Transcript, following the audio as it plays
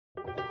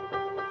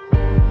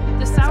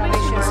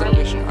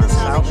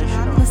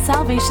the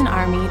Salvation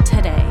Army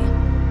today.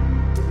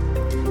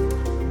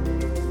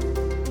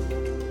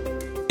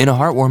 In a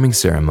heartwarming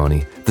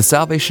ceremony, the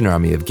Salvation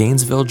Army of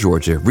Gainesville,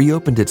 Georgia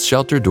reopened its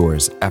shelter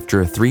doors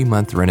after a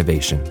 3-month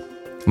renovation,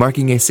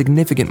 marking a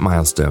significant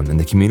milestone in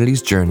the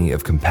community's journey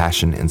of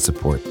compassion and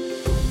support.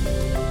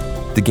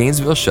 The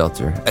Gainesville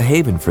Shelter, a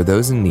haven for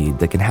those in need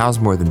that can house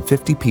more than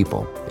 50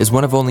 people, is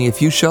one of only a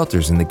few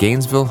shelters in the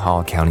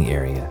Gainesville-Hall County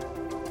area.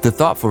 The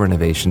thoughtful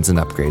renovations and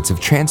upgrades have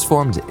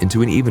transformed it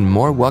into an even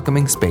more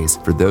welcoming space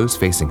for those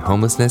facing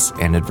homelessness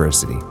and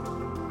adversity.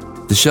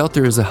 The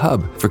shelter is a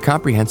hub for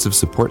comprehensive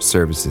support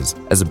services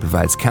as it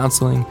provides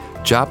counseling,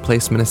 job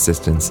placement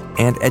assistance,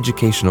 and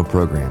educational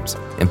programs,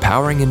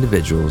 empowering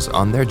individuals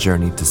on their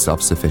journey to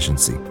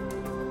self-sufficiency.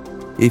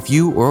 If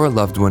you or a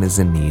loved one is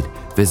in need,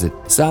 visit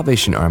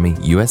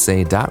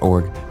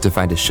salvationarmyusa.org to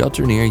find a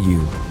shelter near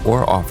you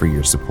or offer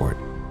your support.